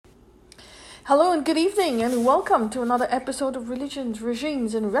Hello and good evening and welcome to another episode of Religions,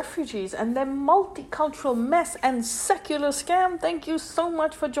 Regimes and Refugees and their multicultural mess and secular scam. Thank you so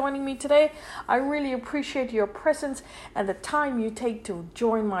much for joining me today. I really appreciate your presence and the time you take to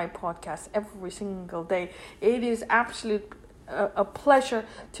join my podcast every single day. It is absolute a pleasure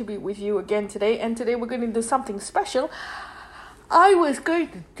to be with you again today, and today we're going to do something special. I was going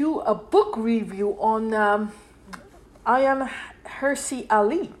to do a book review on Ayaan Hirsi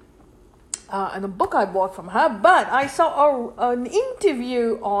Ali. And a book I bought from her, but I saw an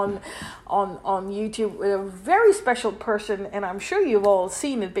interview on YouTube with a very special person, and I'm sure you've all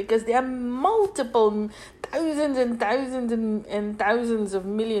seen it because there are multiple thousands and thousands and thousands of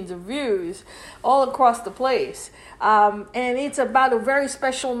millions of views all across the place. And it's about a very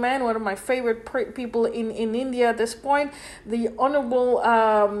special man, one of my favorite people in India at this point, the Honorable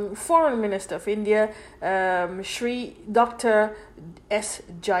Foreign Minister of India, Shre Dr. S.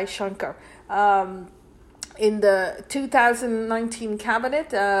 Jaishankar. In the 2019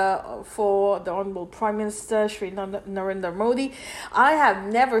 cabinet for the Honorable Prime Minister Shri Narendra Modi, I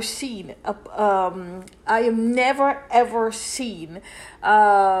have never seen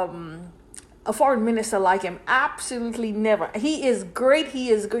a foreign minister like him. Absolutely never. He is great. He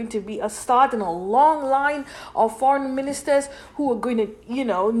is going to be a start in a long line of foreign ministers who are going to,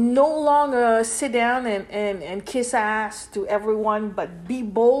 no longer sit down and kiss ass to everyone, but be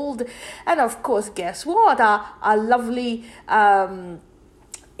bold. And of course, guess what? Our lovely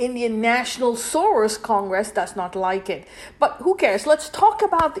Indian National Soros Congress does not like it. But who cares? Let's talk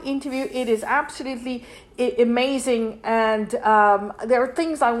about the interview. It is absolutely amazing, and there are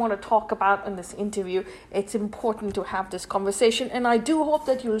things I want to talk about in this interview. It's important to have this conversation, and I do hope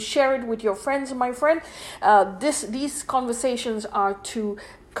that you'll share it with your friends. My friend, these conversations are to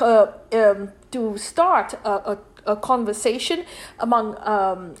start a conversation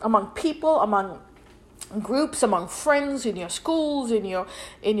among people, among groups, among friends, in your schools, in your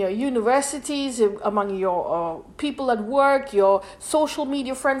universities, among your people at work, your social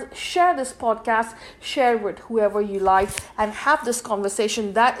media friends. Share this podcast, share it with whoever you like, and have this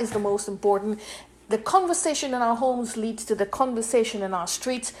conversation. That is the most important. The conversation in our homes leads to the conversation in our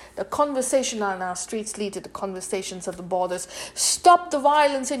streets. The conversation in our streets lead to the conversations at the borders. Stop the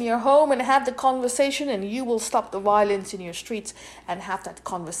violence in your home and have the conversation, and you will stop the violence in your streets and have that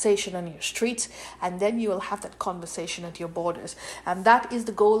conversation in your streets, and then you will have that conversation at your borders. And that is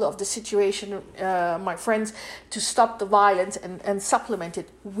the goal of the situation, my friends, to stop the violence and supplement it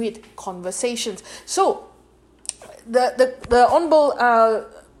with conversations. So, the Honorable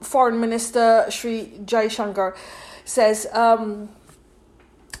Foreign Minister Shri Jaishankar says,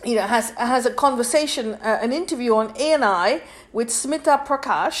 has a conversation, an interview on ANI with Smitha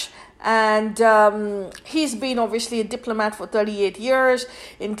Prakash, and he's been obviously a diplomat for 38 years,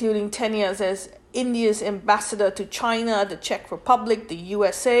 including 10 years as India's ambassador to China, the Czech Republic, the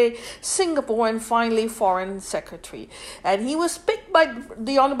USA, Singapore, and finally Foreign Secretary. And he was picked by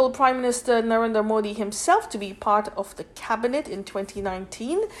the Honorable Prime Minister Narendra Modi himself to be part of the cabinet in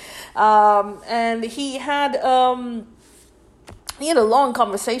 2019. And he had a long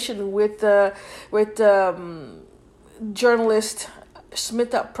conversation with journalist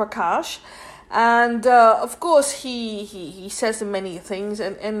Smitha Prakash. And of course, he says many things,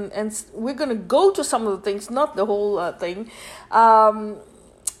 and we're going to go to some of the things, not the whole thing.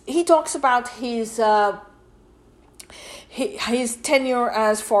 He talks about his tenure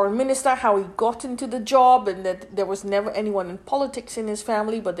as foreign minister, how he got into the job, and that there was never anyone in politics in his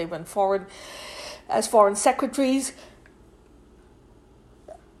family, but they went forward as foreign secretaries.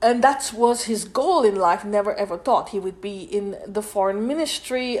 And that was his goal in life. Never ever thought he would be in the foreign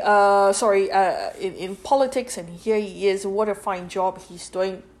ministry, in politics. And here he is. What a fine job he's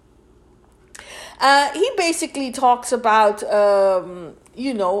doing. He basically talks about,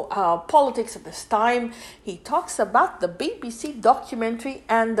 politics at this time. He talks about the BBC documentary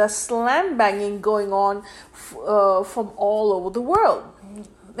and the slam banging going on from all over the world.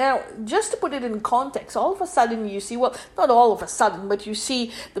 Now, just to put it in context, all of a sudden you see, well, not all of a sudden, but you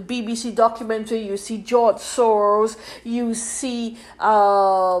see the BBC documentary, you see George Soros, you see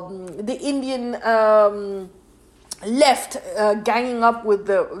the Indian left ganging up with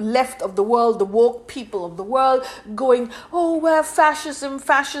the left of the world, the woke people of the world, going, oh, we're fascism,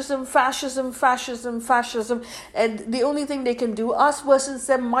 and the only thing they can do, us versus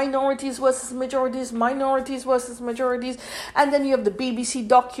them, minorities versus majorities, and then you have the BBC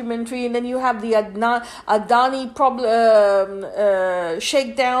documentary, and then you have the Adani problem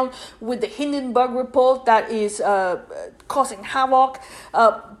shakedown with the Hindenburg report that is causing havoc.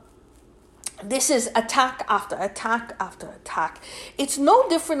 this is attack after attack after attack. It's no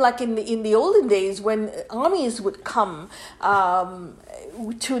different like in the olden days when armies would come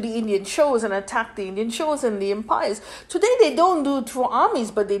to the Indian shores and attack the Indian shores and the empires. Today they don't do it through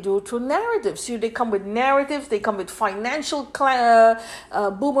armies, but they do it through narratives. So they come with narratives, they come with financial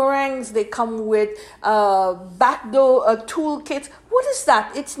boomerangs, they come with backdoor toolkits. What is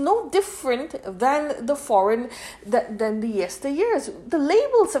that? It's no different than the foreign, than the yesteryears. The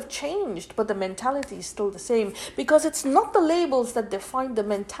labels have changed, but the mentality is still the same, because it's not the labels that define the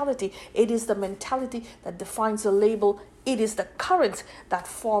mentality. It is the mentality that defines the label. It is the currents that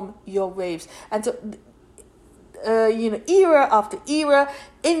form your waves. And so, era after era,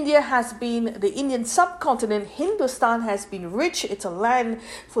 India has been, the Indian subcontinent, Hindustan has been rich. It's a land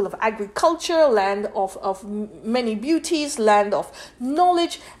full of agriculture, land of many beauties, land of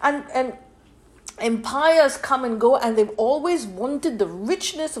knowledge, and empires come and go, and they've always wanted the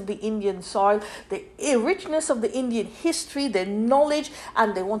richness of the Indian soil, the richness of the Indian history, their knowledge,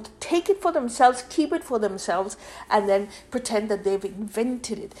 and they want to take it for themselves, keep it for themselves, and then pretend that they've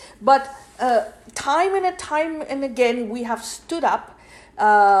invented it. But time and again, we have stood up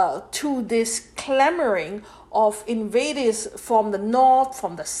to this clamoring of invaders from the north,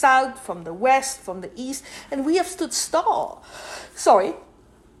 from the south, from the west, from the east, and we have stood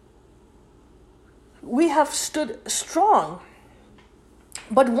we have stood strong.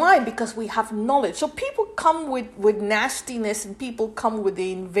 But why? Because we have knowledge. So people come with nastiness, and people come with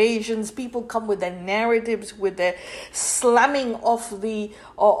the invasions, people come with their narratives, with their slamming of the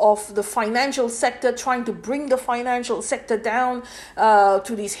financial sector, trying to bring the financial sector down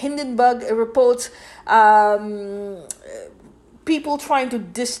to these Hindenburg reports. People trying to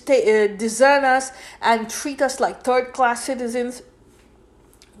discern us and treat us like third-class citizens.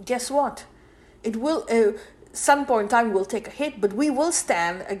 Guess what? It will, some point in time, will take a hit, but we will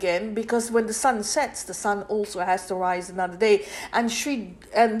stand again, because when the sun sets, the sun also has to rise another day. And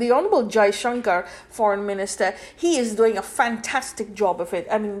the Honorable Jaishankar, Foreign Minister, he is doing a fantastic job of it.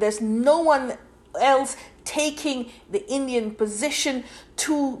 I mean, there's no one else taking the Indian position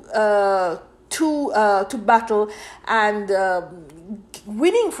to battle and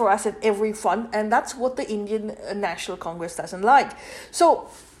winning for us at every front, and that's what the Indian National Congress doesn't like. So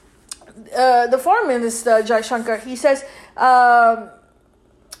the Foreign Minister, Jaishankar, he says,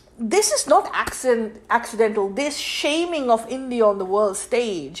 this is not accidental. This shaming of India on the world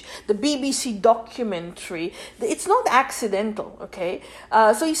stage, the BBC documentary, it's not accidental, okay?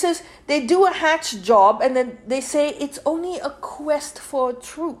 So he says they do a hatch job, and then they say it's only a quest for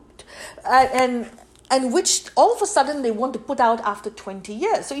truth. And which all of a sudden they want to put out after 20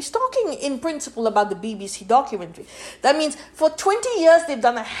 years. So he's talking in principle about the BBC documentary. That means for 20 years they've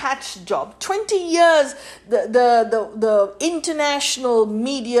done a hatch job. 20 years the international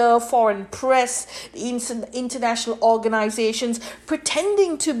media, foreign press, the international organizations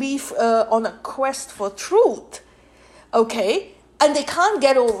pretending to be on a quest for truth. Okay? And they can't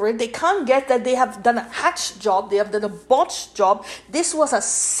get over it. They can't get that they have done a hatch job. They have done a botched job. This was a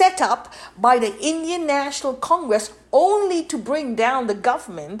setup by the Indian National Congress only to bring down the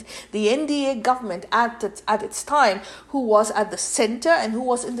government, the NDA government at its time, who was at the center and who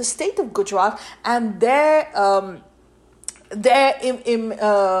was in the state of Gujarat, and their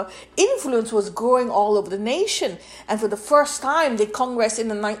influence was growing all over the nation. And for the first time, the Congress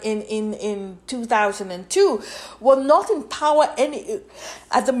in 2002 were not in power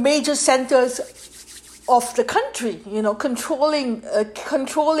at the major centers of the country, controlling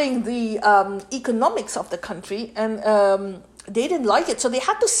the economics of the country, and they didn't like it. So they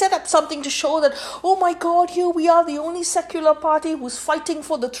had to set up something to show that, oh my God, here we are, the only secular party who's fighting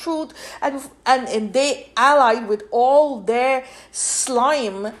for the truth. And they allied with all their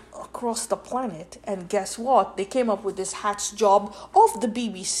slime across the planet. And guess what? They came up with this hatch job of the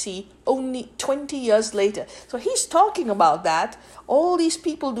BBC only 20 years later. So he's talking about that. All these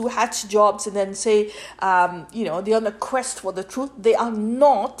people do hatch jobs and then say, they're on a quest for the truth. They are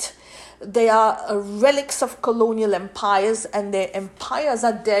not. They are relics of colonial empires, and their empires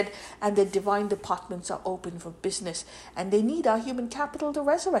are dead, and their divine departments are open for business. And they need our human capital to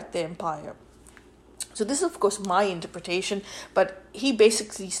resurrect their empire. So this is, of course, my interpretation, but he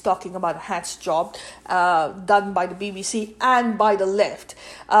basically is talking about a hatch job done by the BBC and by the left.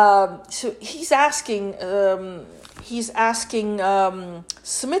 So he's asking Smitha,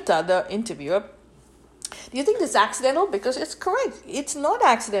 the interviewer, do you think this is accidental? Because it's correct. It's not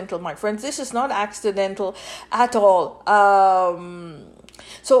accidental, my friends. This is not accidental at all.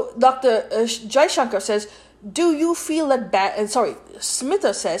 So Dr. Jaishankar says, do you feel that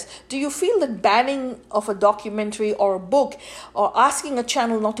Smitha says, do you feel that banning of a documentary or a book or asking a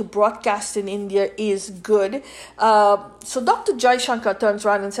channel not to broadcast in India is good? So Dr. Jaishankar turns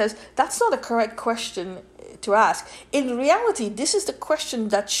around and says, that's not a correct question to ask. In reality, this is the question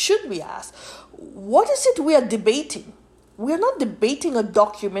that should be asked. What is it we are debating? We're not debating a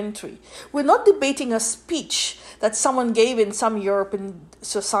documentary. We're not debating a speech that someone gave in some European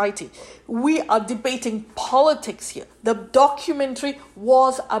society. We are debating politics here. The documentary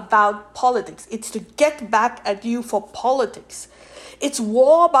was about politics. It's to get back at you for politics. It's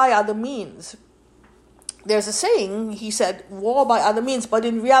war by other means. There's a saying, he said, war by other means, but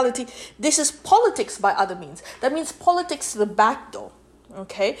in reality, this is politics by other means. That means politics to the back door.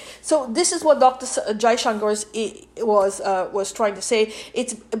 Okay, so this is what Dr. Jaishankar was trying to say.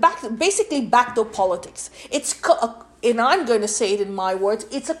 It's basically backdoor politics. And I'm going to say it in my words,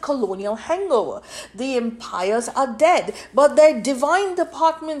 it's a colonial hangover. The empires are dead, but their divine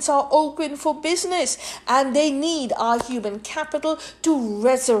departments are open for business, and they need our human capital to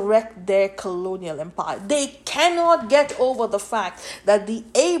resurrect their colonial empire. They cannot get over the fact that the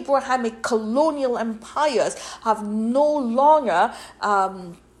Abrahamic colonial empires have no longer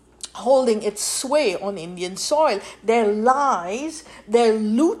holding its sway on Indian soil. Their lies, their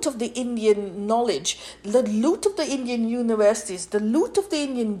loot of the Indian knowledge, the loot of the Indian universities, the loot of the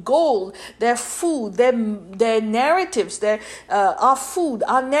Indian gold, their food, their narratives, our food,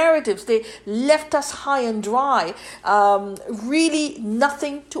 our narratives, they left us high and dry. Really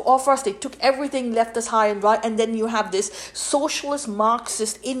nothing to offer us. They took everything, left us high and dry. And then you have this socialist,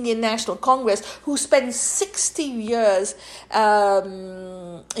 Marxist Indian National Congress who spent 60 years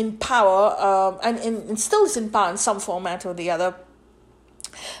in power, and still is in power in some format or the other.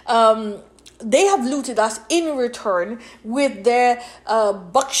 They have looted us in return with their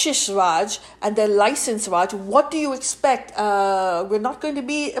Bakshish Raj and their license Raj. What do you expect? We're not going to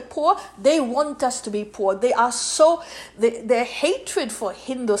be poor? They want us to be poor. They are their hatred for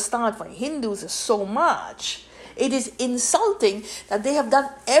Hindustan, for Hindus, is so much. It is insulting that they have done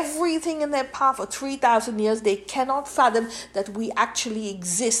everything in their power for 3,000 years. They cannot fathom that we actually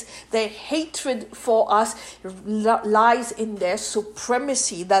exist. Their hatred for us lies in their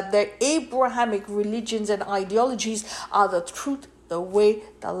supremacy, that their Abrahamic religions and ideologies are the truth, the way,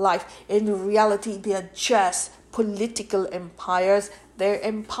 the life. In reality, they are just political empires. Their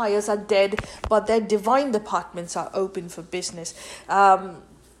empires are dead, but their divine departments are open for business.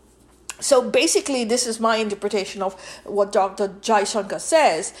 So basically, this is my interpretation of what Dr. Jaishankar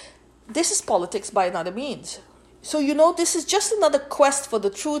says. This is politics by another means. So, this is just another quest for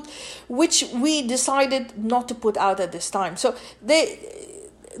the truth, which we decided not to put out at this time. So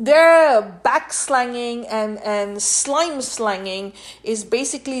their backslanging and slime slanging is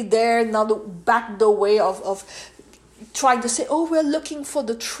basically their another backdoor way of trying to say, we're looking for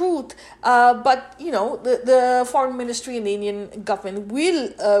the truth, but the foreign ministry and the Indian government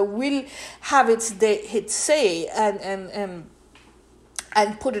will have its say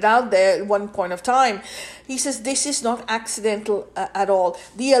and put it out there at one point of time. He says this is not accidental at all.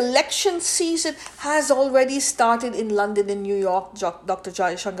 The election season has already started in London and New York, Dr.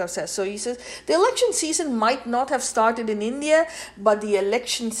 Jaishankar says. So he says the election season might not have started in India, but the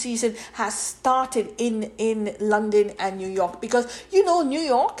election season has started in London and New York. Because, New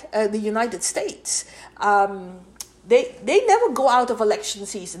York, the United States, They never go out of election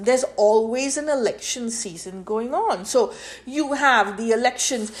season. There's always an election season going on. So you have the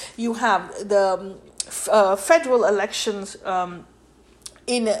elections, you have the federal elections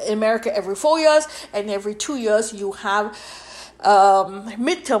in America every 4 years, and every 2 years you have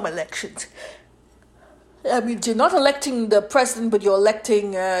midterm elections. I mean, you're not electing the president, but you're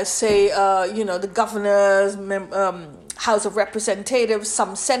electing, the governors, House of Representatives,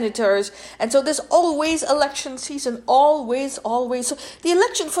 some senators. And so there's always election season, always. So the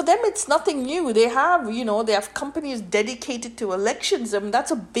election, for them, it's nothing new. They have companies dedicated to elections. I mean,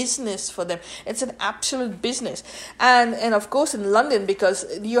 that's a business for them. It's an absolute business. And of course, in London, because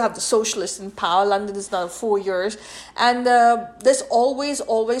you have the socialists in power, London is now 4 years. And there's always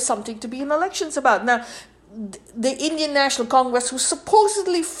something to be in elections about. Now, the Indian National Congress, who's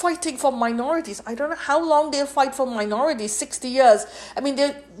supposedly fighting for minorities. I don't know how long they'll fight for minorities, 60 years. I mean,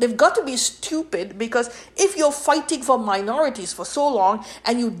 they've got to be stupid, because if you're fighting for minorities for so long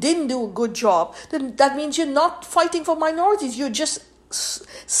and you didn't do a good job, then that means you're not fighting for minorities. You're just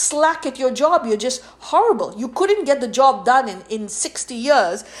slack at your job. You're just horrible. You couldn't get the job done in 60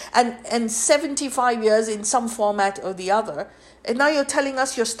 years and 75 years in some format or the other. And now you're telling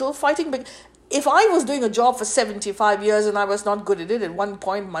us you're still fighting? But if I was doing a job for 75 years and I was not good at it, at one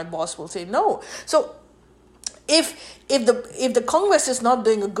point my boss will say no. So if the Congress is not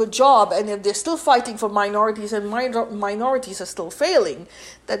doing a good job, and if they're still fighting for minorities and minorities are still failing,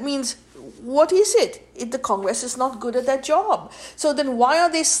 that means, what is it? If the Congress is not good at that job. So then why are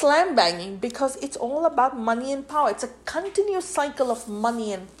they slam banging? Because it's all about money and power. It's a continuous cycle of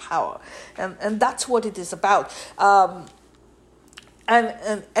money and power. And that's what it is about.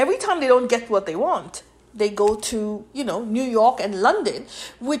 And every time they don't get what they want, they go to, New York and London,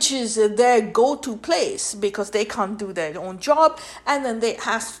 which is their go-to place because they can't do their own job. And then they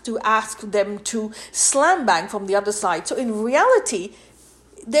have to ask them to slam bang from the other side. So in reality,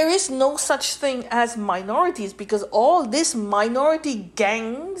 there is no such thing as minorities, because all these minority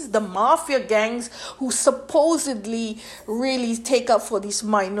gangs, the mafia gangs who supposedly really take up for these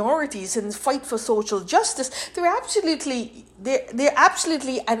minorities and fight for social justice, they're absolutely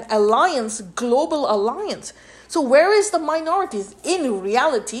an alliance, global alliance. So where is the minorities? In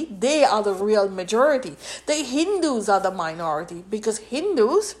reality, they are the real majority. The Hindus are the minority, because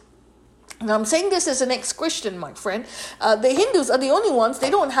Hindus, and I'm saying this as an ex-Christian, my friend, the Hindus are the only ones,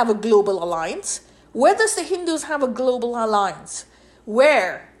 they don't have a global alliance. Where does the Hindus have a global alliance?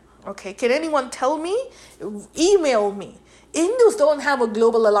 Where? Okay, can anyone tell me? Email me. Hindus don't have a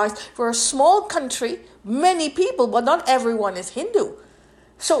global alliance. For a small country, many people, but not everyone is Hindu.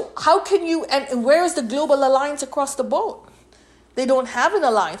 So how can you, and where is the global alliance across the board? They don't have an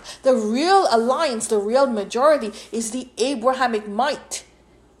alliance. The real alliance, the real majority is the Abrahamic might.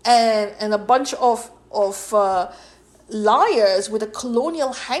 And a bunch of liars with a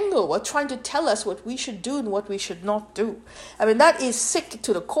colonial hangover trying to tell us what we should do and what we should not do. I mean, that is sick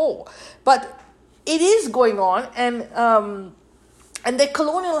to the core. But it is going on, and the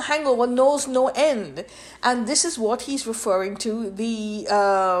colonial hangover knows no end. And this is what he's referring to, the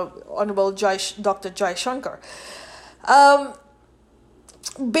Honorable Dr. Jaishankar.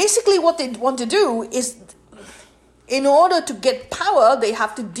 Basically, what they want to do is, in order to get power, they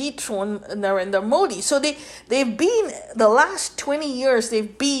have to dethrone Narendra Modi. So they've been, the last 20 years,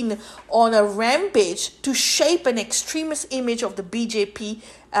 they've been on a rampage to shape an extremist image of the BJP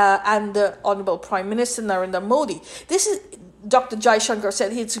and the Honorable Prime Minister Narendra Modi. This is, Dr. Jaishankar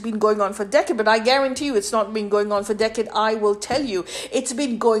said, it's been going on for decades, but I guarantee you it's not been going on for decades. I will tell you, it's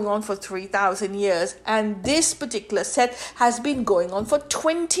been going on for 3,000 years. And this particular set has been going on for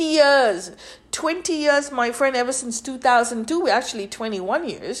 20 years. 20 years, my friend, ever since 2002, actually 21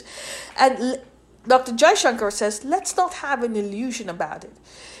 years. And Dr. Jaishankar says, let's not have an illusion about it.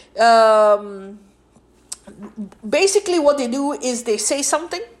 Basically, what they do is they say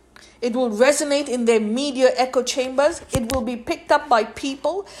something. It will resonate in their media echo chambers. It will be picked up by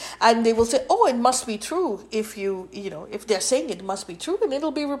people, and they will say, "Oh, it must be true." If if they're saying it must be true, and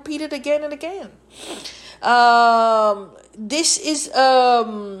it'll be repeated again and again. This is,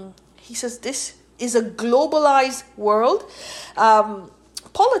 he says, this is a globalized world.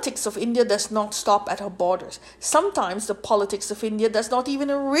 Politics of India does not stop at her borders. Sometimes the politics of India does not even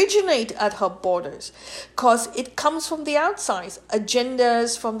originate at her borders, because it comes from the outside,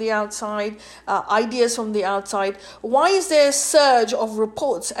 agendas from the outside, ideas from the outside. Why is there a surge of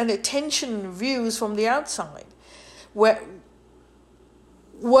reports and attention views from the outside? Were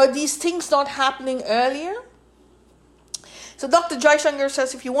these things not happening earlier? So Dr. Jaishankar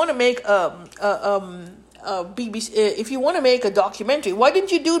says, if you want to make BBC, if you want to make a documentary, why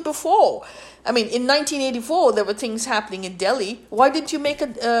didn't you do it before? I mean, in 1984, there were things happening in Delhi. Why didn't you make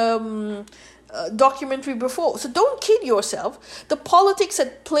a documentary before? So don't kid yourself. The politics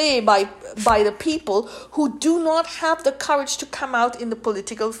at play by the people who do not have the courage to come out in the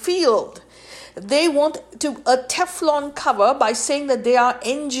political field. They want a Teflon cover by saying that they are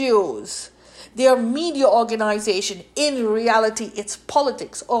NGOs. They are media organization. In reality, it's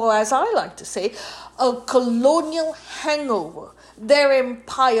politics, or as I like to say, a colonial hangover. Their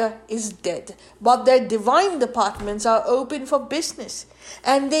empire is dead, but their divine departments are open for business,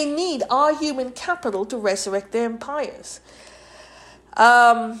 and they need our human capital to resurrect their empires.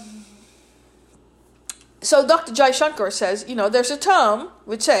 So Dr. Jaishankar says, there's a term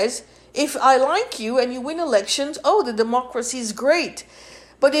which says, if I like you and you win elections, the democracy is great.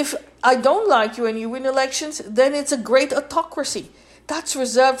 But if I don't like you and you win elections, then it's a great autocracy. That's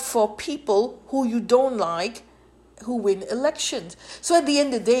reserved for people who you don't like, who win elections. So at the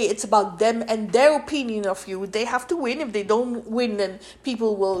end of the day, it's about them and their opinion of you. They have to win. If they don't win, then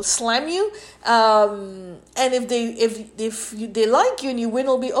people will slam you. And if they like you and you win,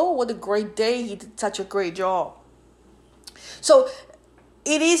 it'll be, what a great day. He did such a great job. So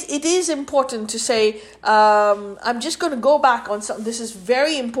it is important to say, I'm just going to go back on something. This is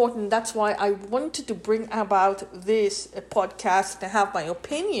very important. That's why I wanted to bring about this podcast and have my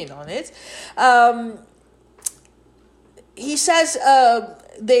opinion on it. he says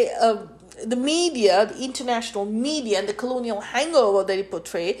the media, the international media, and the colonial hangover that they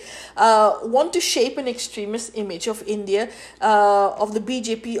portray want to shape an extremist image of India, of the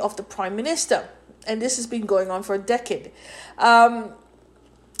BJP, of the Prime Minister. And this has been going on for a decade.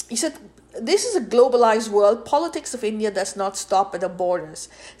 He said, this is a globalized world. Politics of India does not stop at the borders.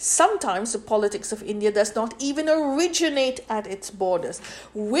 Sometimes the politics of India does not even originate at its borders,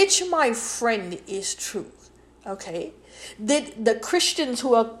 which, my friend, is true. Okay? The Christians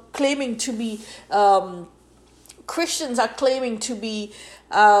who are claiming to be minor.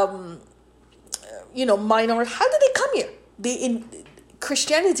 How did they come here?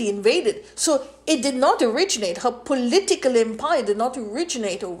 Christianity invaded, so it did not originate. Her political empire did not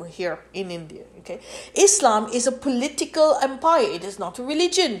originate over here in India. Okay, Islam is a political empire. It is not a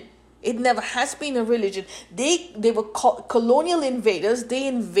religion. It never has been a religion. They were colonial invaders. They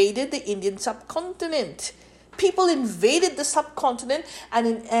invaded the Indian subcontinent. People invaded the subcontinent,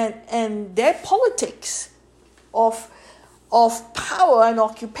 and their politics of power and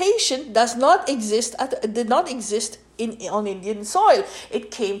occupation did not exist on Indian soil. It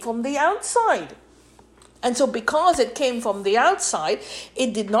came from the outside. And so because it came from the outside,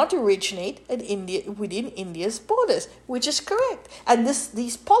 it did not originate within India's borders, which is correct. And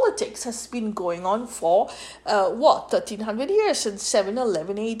these politics has been going on for 1300 years, since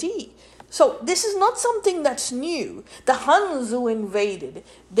 711 AD. So this is not something that's new. The Huns who invaded,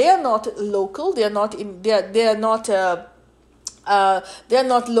 they are not local. They are not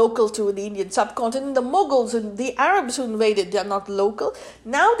local to the Indian subcontinent. The Mughals and the Arabs who invaded, they are not local.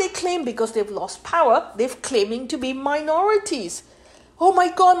 Now they claim, because they've lost power, they're claiming to be minorities. Oh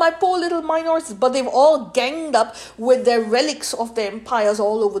my God, my poor little minorities. But they've all ganged up with their relics of their empires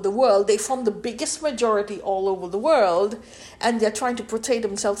all over the world. They form the biggest majority all over the world. And they're trying to portray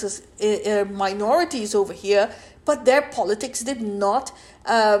themselves as minorities over here. But their politics did not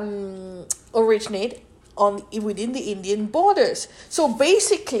originate within the Indian borders. So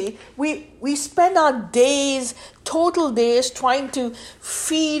basically, we spend our total days trying to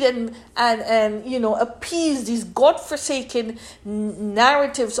feed and appease these godforsaken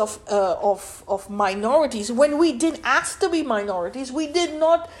narratives of minorities, when we didn't ask to be minorities. We did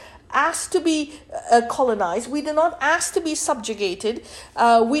not ask to be colonized. We did not ask to be subjugated.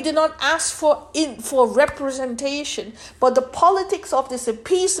 We did not ask for representation. But the politics of this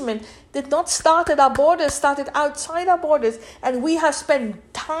appeasement did not start at our borders, started outside our borders. And we have spent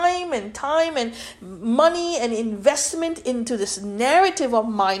time and money and investment into this narrative of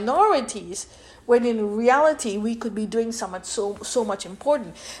minorities, when in reality we could be doing so much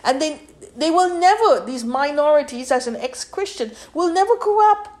important. And then these minorities, as an ex-Christian, will never grow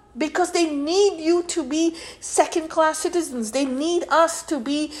up, because they need you to be second-class citizens. They need us to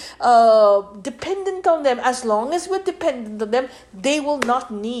be dependent on them. As long as we're dependent on them, they will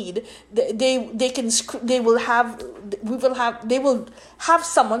not need. They will have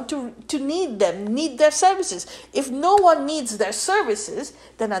someone to need them, need their services. If no one needs their services,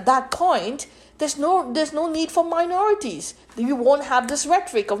 then at that point, there's no need for minorities. You won't have this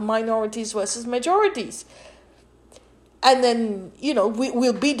rhetoric of minorities versus majorities. And then,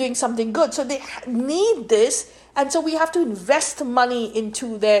 we'll be doing something good. So they need this. And so we have to invest money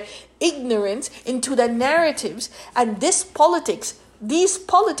into their ignorance, into their narratives. And these politics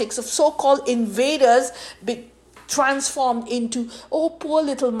of so-called invaders be transformed into, poor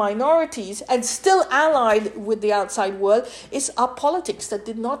little minorities, and still allied with the outside world, is our politics that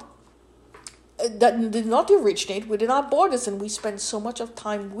did not originate within our borders. And we spend so much of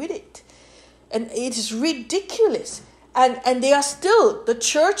time with it. And it is ridiculous. And the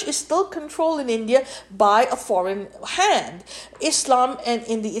church is still controlled in India by a foreign hand. Islam and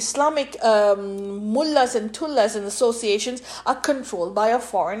in the Islamic mullahs and tullahs and associations are controlled by a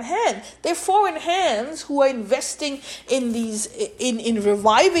foreign hand. They're foreign hands who are investing in in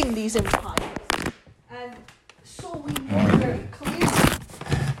reviving these empires. And so we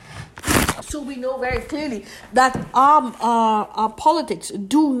know very clearly that our politics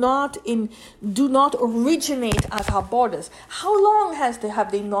do not originate at our borders. How long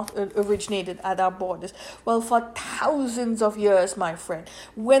have they not originated at our borders? Well, for thousands of years, my friend.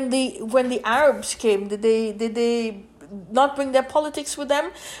 When the Arabs came, did they not bring their politics with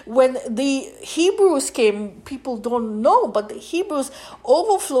them? When the Hebrews came, people don't know, but the Hebrews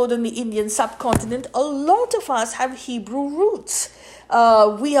overflowed in the Indian subcontinent. A lot of us have Hebrew roots.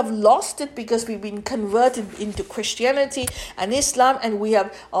 We have lost it because we've been converted into Christianity and Islam, and we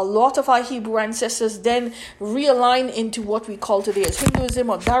have a lot of our Hebrew ancestors then realigned into what we call today as Hinduism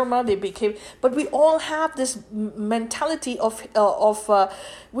or Dharma. They became, but we all have this mentality of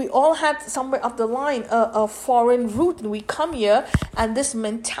we all had somewhere up the line a foreign root, and we come here, and this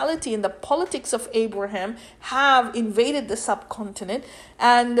mentality and the politics of Abraham have invaded the subcontinent,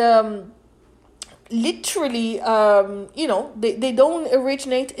 and literally, they don't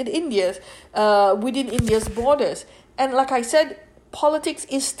originate in India, within India's borders. And like I said, politics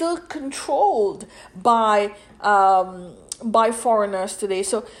is still controlled by foreigners today.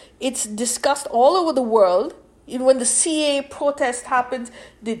 So it's discussed all over the world. When the CA protest happened,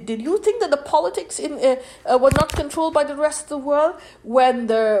 did you think that the politics were not controlled by the rest of the world? When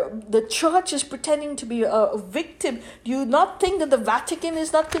the church is pretending to be a victim, do you not think that the Vatican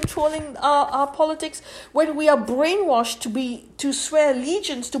is not controlling our politics? When we are brainwashed to swear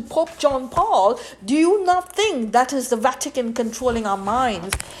allegiance to Pope John Paul, do you not think that is the Vatican controlling our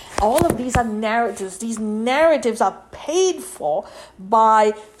minds? All of these are narratives. These narratives are paid for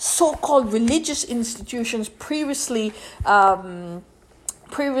by so-called religious institutions previously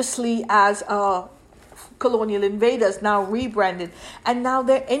as colonial invaders, now rebranded, and now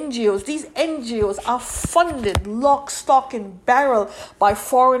they're NGOs. These NGOs are funded lock, stock, and barrel by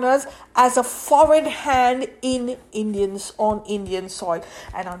foreigners as a foreign hand on Indian soil.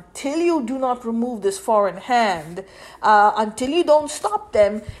 And until you do not remove this foreign hand, until you don't stop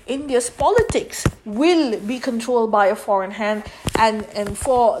them, India's politics will be controlled by a foreign hand. And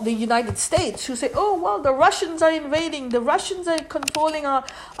for the United States, who say, oh, well, the Russians are invading, the Russians are controlling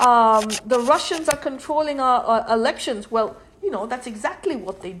our elections. Well, that's exactly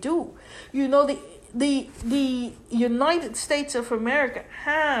what they do. The United States of America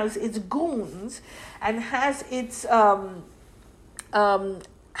has its goons and has its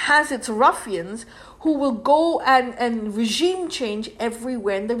ruffians who will go and regime change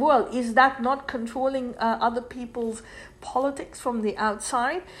everywhere in the world. Is that not controlling other people's politics from the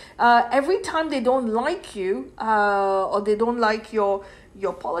outside? Every time they don't like you or they don't like your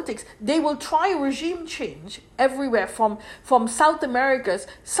politics, they will try regime change everywhere from South Americas.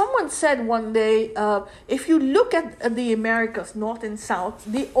 Someone said one day, if you look at the Americas, North and South,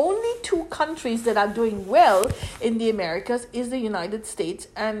 the only two countries that are doing well in the Americas is the United States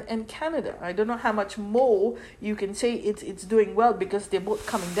and Canada. I don't know how much more you can say it's doing well because they're both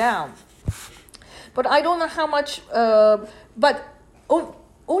coming down. But I don't know how much,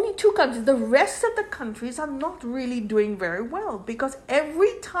 only two countries. The rest of the countries are not really doing very well, because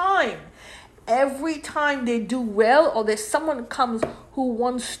every time they do well, or there's someone comes who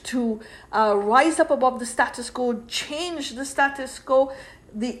wants to rise up above the status quo, change the status quo,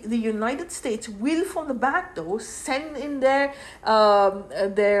 the United States will, from the back door, send in their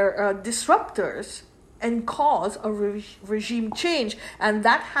disruptors and cause a regime change. And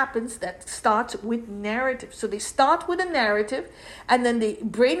that starts with narrative. So they start with a narrative, and then they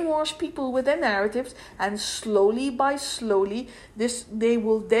brainwash people with their narratives, and slowly they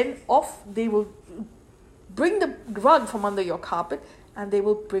will bring the rug from under your carpet, and they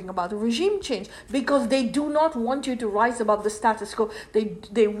will bring about a regime change, because they do not want you to rise above the status quo.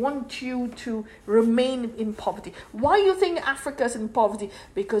 They want you to remain in poverty. Why do you think Africa is in poverty?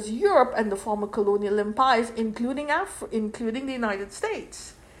 Because Europe and the former colonial empires, including the United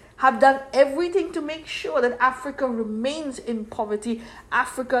States, have done everything to make sure that Africa remains in poverty.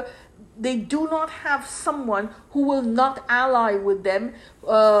 Africa, they do not have someone who will not ally with them,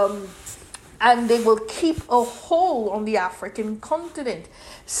 and they will keep a hold on the African continent.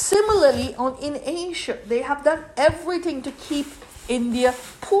 Similarly, in Asia, they have done everything to keep India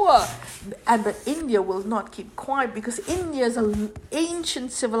poor. But India will not keep quiet, because India is an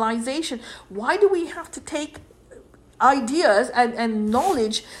ancient civilization. Why do we have to take ideas and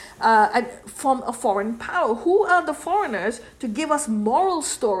knowledge from a foreign power? Who are the foreigners to give us moral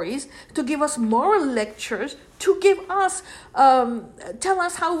stories, to give us moral lectures, to give us, tell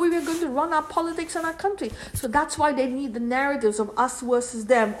us how we are going to run our politics in our country? So that's why they need the narratives of us versus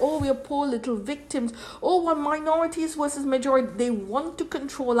them. Oh, we are poor little victims. Oh, we're minorities versus majority. They want to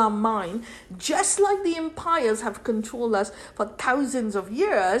control our mind, just like the empires have controlled us for thousands of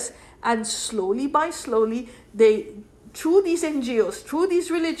years. And slowly, through these NGOs, through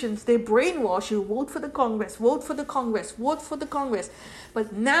these religions, they brainwash you. Vote for the Congress, vote for the Congress, vote for the Congress.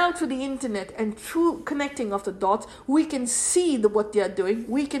 But now through the internet and through connecting of the dots, we can see what they are doing.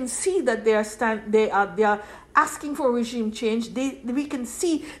 We can see that they are asking for regime change, we can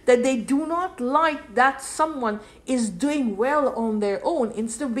see that they do not like that someone is doing well on their own,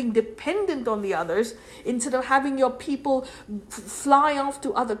 instead of being dependent on the others, instead of having your people fly off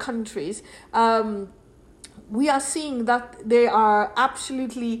to other countries. We are seeing that they are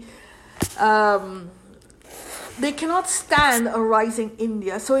absolutely they cannot stand a rising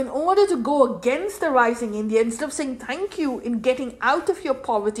India. So in order to go against the rising India, instead of saying thank you in getting out of your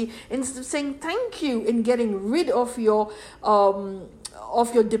poverty, instead of saying thank you in getting rid of your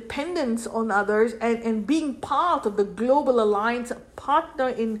dependence on others, and being part of the global alliance, a partner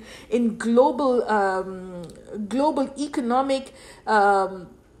in global economic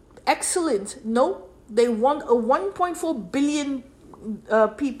excellence. No, they want a 1.4 billion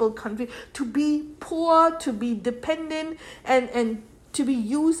people country to be poor, to be dependent, and to be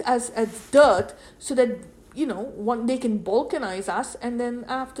used as dirt, so that they can balkanize us, and then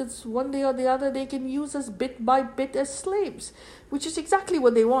after one day or the other they can use us bit by bit as slaves, which is exactly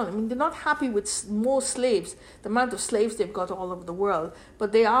what they want. I mean, they're not happy with more slaves, the amount of slaves they've got all over the world,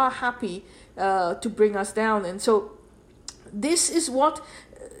 but they are happy to bring us down. And so this is what,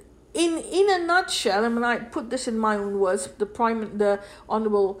 in a nutshell, I mean, I put this in my own words, the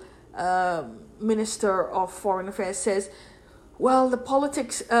Honorable Minister of Foreign Affairs says, well, the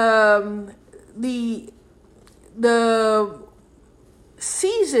politics, the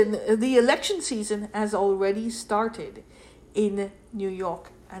election season has already started in New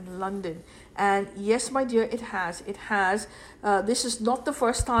York and London. And yes, my dear, it has. This is not the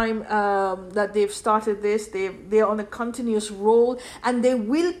first time that they've started this. They're on a continuous roll, and they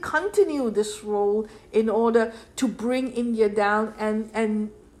will continue this role in order to bring India down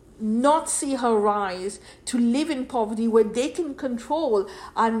and not see her rise, to live in poverty, where they can control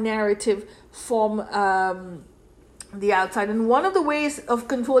our narrative from the outside. And one of the ways of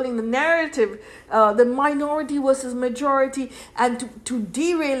controlling the narrative, the minority versus majority, and to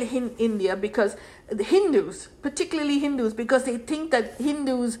derail India, because the Hindus, particularly Hindus, because they think that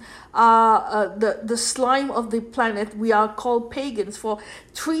Hindus are the slime of the planet. We are called pagans. For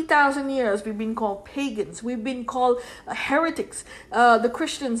 3,000 years we've been called pagans. We've been called heretics. The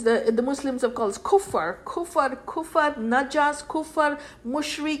Christians, the Muslims have called us kufar, najas, kufar,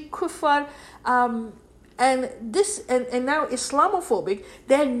 mushrik, kufar. And now Islamophobic,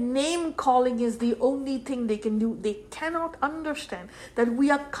 their name calling is the only thing they can do. They cannot understand that we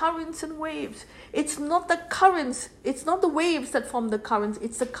are currents and waves. It's not the currents, it's not the waves that form the currents,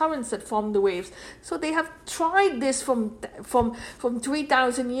 it's the currents that form the waves. So they have tried this from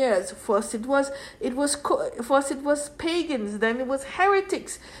 3,000 years. First it was pagans, then it was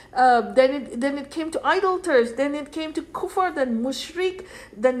heretics, then it came to idolaters, then it came to kufar, then mushrik,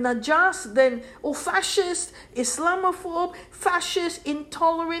 then najas, then fascist, Islamophobe, fascist,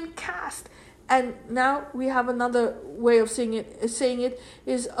 intolerant, caste. And now we have another way of saying it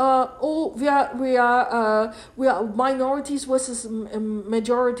is we are minorities versus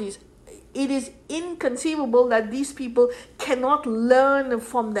majorities. It is inconceivable that these people cannot learn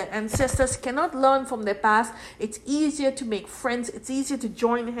from their ancestors, cannot learn from their past. It's easier to make friends. It's easier to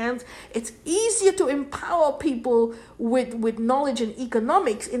join hands. It's easier to empower people with knowledge and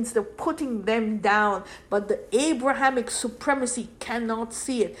economics instead of putting them down. But the Abrahamic supremacy cannot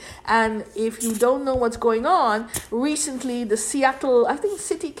see it. And if you don't know what's going on, recently the Seattle, I think,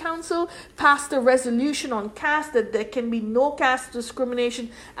 City Council passed a resolution on caste, that there can be no caste discrimination.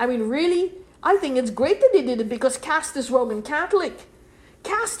 I mean, really? I think it's great that they did it, because caste is Roman Catholic.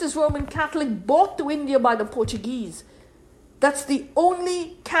 Caste is Roman Catholic, brought to India by the Portuguese. That's the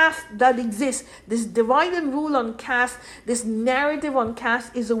only caste that exists. This divide and rule on caste, this narrative on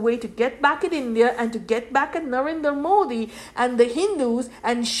caste, is a way to get back at India and to get back at Narendra Modi and the Hindus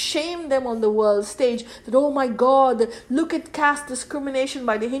and shame them on the world stage. That, oh my God, look at caste discrimination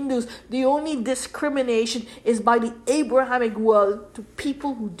by the Hindus. The only discrimination is by the Abrahamic world to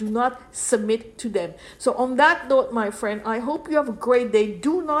people who do not submit to them. So on that note, my friend, I hope you have a great day.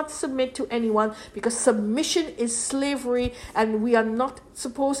 Do not submit to anyone, because submission is slavery. And we are not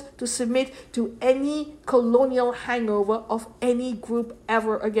supposed to submit to any colonial hangover of any group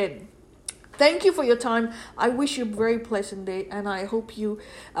ever again. Thank you for your time. I wish you a very pleasant day, and I hope you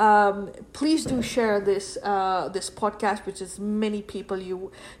please do share this podcast with as many people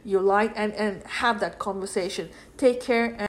you like, and have that conversation. Take care.